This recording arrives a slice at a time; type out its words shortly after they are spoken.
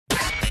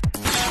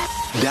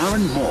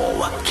Darren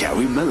Moore,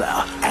 Kerry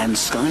Miller, and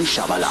Sky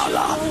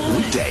Shabalala.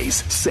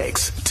 Weekdays,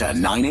 6 to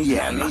 9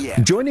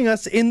 a.m. Joining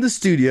us in the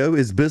studio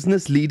is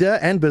business leader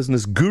and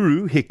business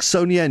guru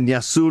Hixonia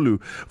Nyasulu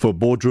for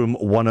Boardroom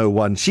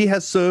 101. She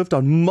has served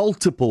on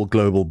multiple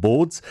global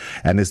boards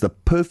and is the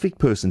perfect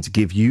person to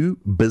give you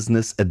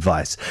business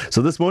advice.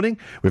 So this morning,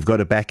 we've got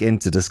her back in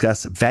to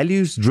discuss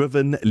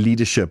values-driven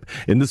leadership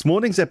in this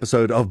morning's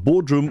episode of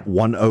Boardroom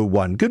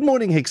 101. Good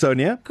morning,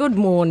 Hixonia. Good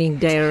morning,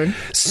 Darren.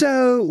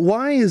 So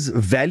why is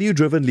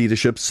value-driven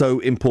leadership so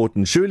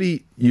important?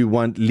 Surely you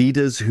want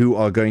leaders who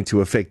are going to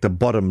affect the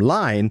bottom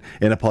line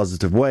in a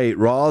positive way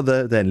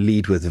rather than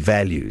lead with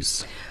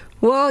values.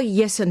 Well,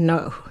 yes and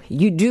no.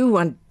 You do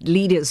want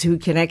leaders who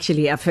can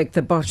actually affect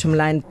the bottom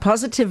line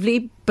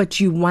positively,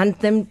 but you want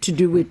them to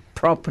do it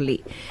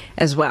properly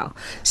as well.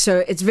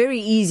 So it's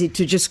very easy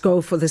to just go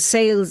for the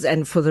sales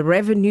and for the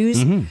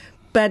revenues. Mm-hmm.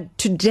 But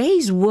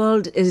today's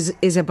world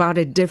is about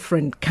a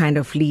different kind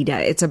of leader.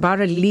 It's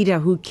about a leader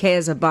who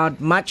cares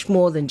about much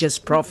more than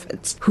just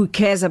profits, who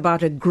cares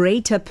about a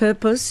greater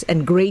purpose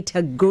and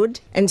greater good.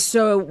 And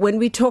so when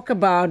we talk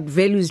about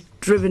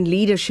values-driven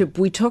leadership,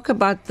 we talk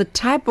about the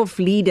type of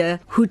leader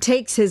who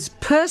takes his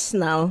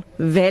personal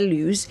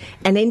values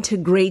and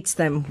integrates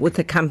them with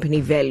the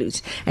company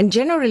values. And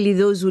generally,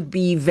 those would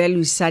be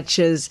values such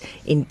as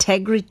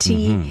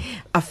integrity,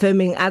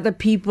 affirming other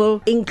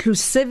people,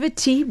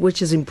 inclusivity,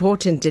 which is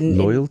important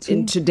loyalty.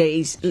 In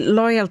today's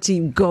loyalty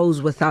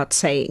goes without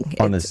saying.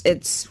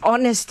 It's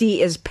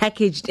honesty is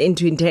packaged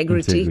into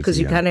integrity because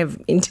you can't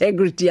have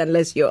integrity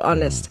unless you're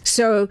honest.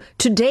 So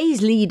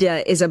today's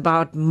leader is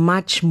about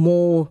much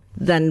more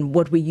than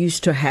what we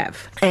used to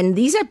have. And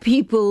these are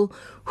people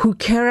who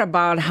care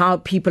about how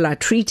people are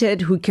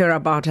treated, who care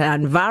about our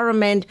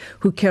environment,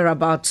 who care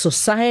about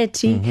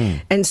society,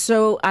 and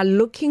so are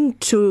looking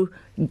to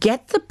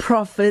get the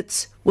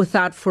profits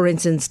without, for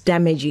instance,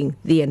 damaging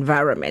the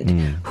environment,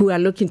 who are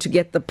looking to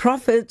get the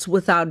profits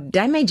without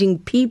damaging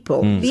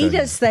people.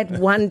 Leaders that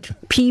want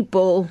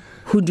people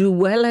who do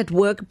well at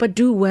work, but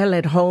do well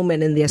at home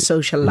and in their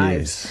social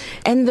lives. Yes.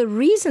 And the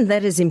reason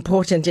that is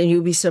important, and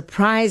you'll be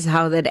surprised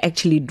how that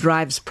actually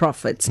drives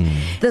profits.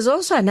 There's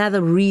also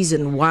another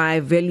reason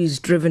why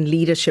values-driven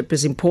leadership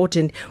is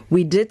important.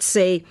 We did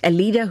say a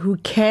leader who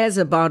cares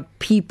about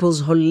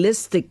people's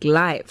holistic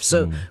life.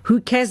 So who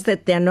cares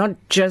that they're not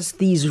just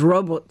these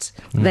robots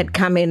that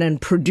come in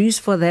and produce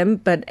for them,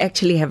 but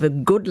actually have a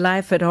good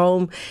life at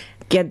home,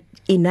 get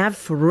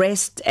enough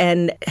rest,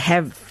 and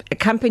have a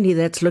company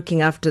that's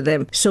looking after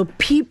them. So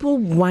people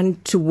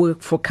want to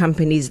work for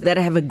companies that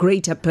have a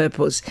greater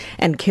purpose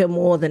and care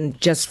more than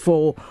just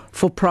for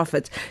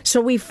profit.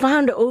 So we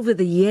found over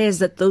the years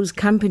that those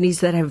companies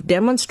that have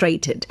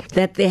demonstrated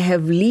that they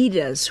have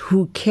leaders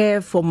who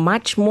care for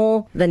much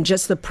more than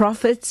just the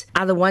profits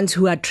are the ones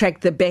who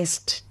attract the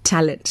best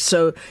talent.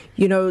 So,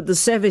 the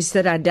surveys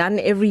that are done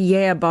every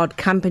year about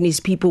companies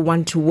people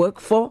want to work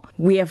for,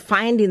 we are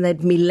finding that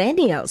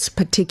millennials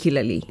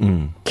particularly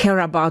care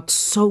about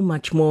so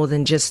much more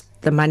than just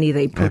the money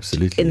they put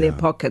in their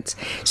pockets.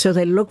 So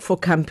they look for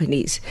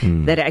companies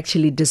that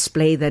actually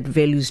display that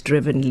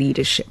values-driven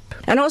leadership.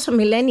 And also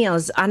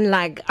millennials,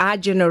 unlike our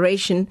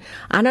generation,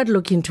 are not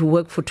looking to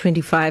work for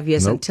 25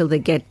 years until they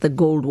get the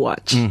gold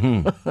watch.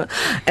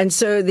 And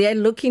so they're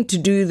looking to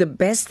do the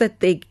best that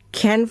they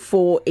can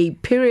for a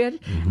period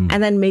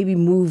and then maybe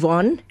move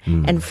on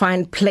and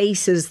find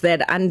places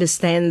that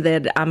understand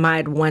that I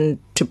might want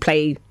to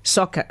play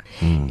soccer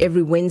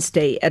every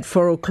Wednesday at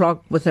 4:00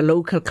 with a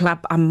local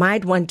club. I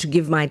might want to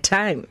give my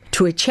time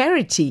to a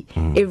charity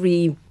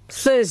every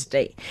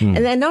Thursday. And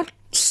they're not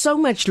so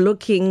much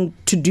looking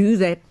to do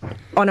that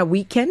on a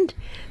weekend.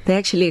 They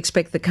actually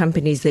expect the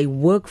companies they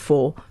work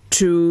for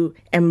to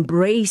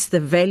embrace the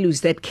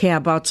values that care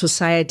about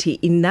society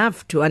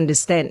enough to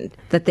understand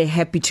that they're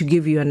happy to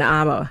give you an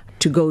hour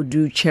to go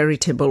do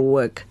charitable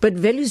work. But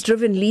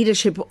values-driven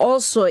leadership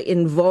also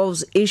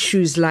involves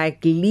issues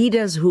like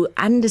leaders who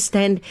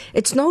understand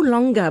it's no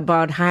longer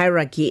about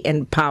hierarchy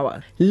and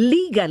power.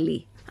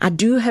 Legally, I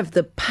do have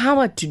the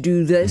power to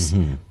do this,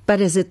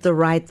 but is it the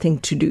right thing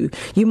to do?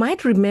 You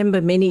might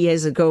remember many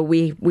years ago,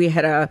 we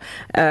had a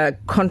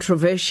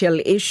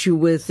controversial issue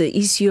with the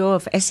ECO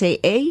of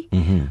SAA,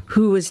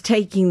 who was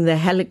taking the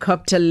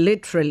helicopter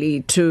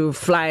literally to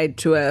fly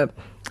to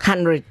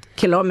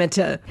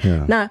 100-kilometer.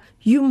 Now,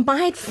 you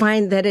might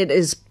find that it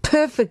is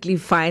perfectly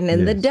fine,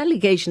 and the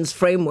delegations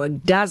framework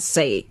does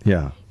say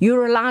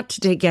you're allowed to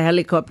take a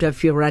helicopter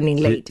if you're running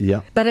late.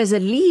 But as a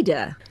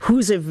leader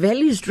who's a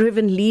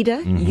values-driven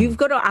leader, you've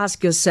got to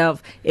ask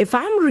yourself, if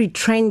I'm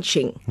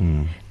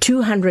retrenching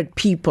 200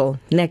 people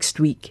next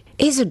week,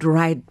 is it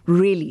right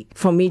really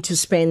for me to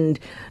spend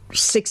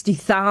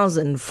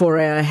 60,000 for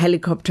a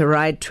helicopter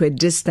ride to a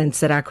distance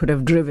that I could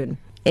have driven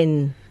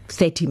in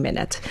 30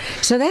 minutes.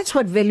 So that's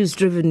what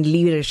values-driven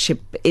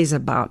leadership is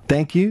about.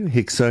 Thank you,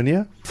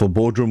 Hixonia, for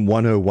Boardroom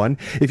 101.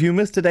 If you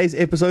missed today's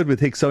episode with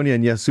Hixonia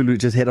and Nyasulu,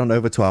 just head on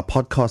over to our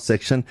podcast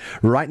section.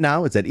 Right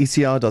now, it's at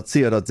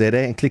ecr.co.za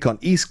and click on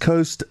East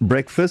Coast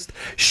Breakfast.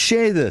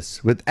 Share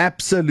this with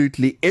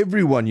absolutely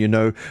everyone you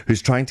know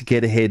who's trying to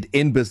get ahead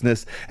in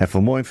business. And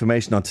for more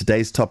information on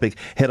today's topic,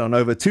 head on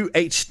over to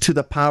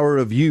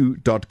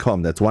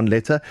htothepowerofu.com. That's one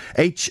letter,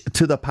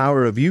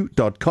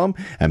 htothepowerofu.com.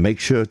 And make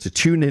sure to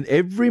tune in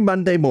every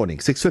Monday morning,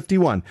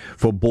 6:51,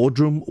 for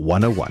Boardroom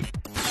 101.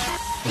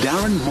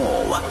 Darren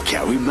Moore,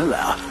 Kerry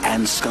Miller,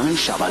 and Sky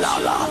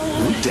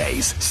Shabalala.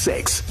 Weekdays,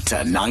 6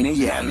 to 9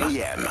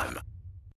 a.m.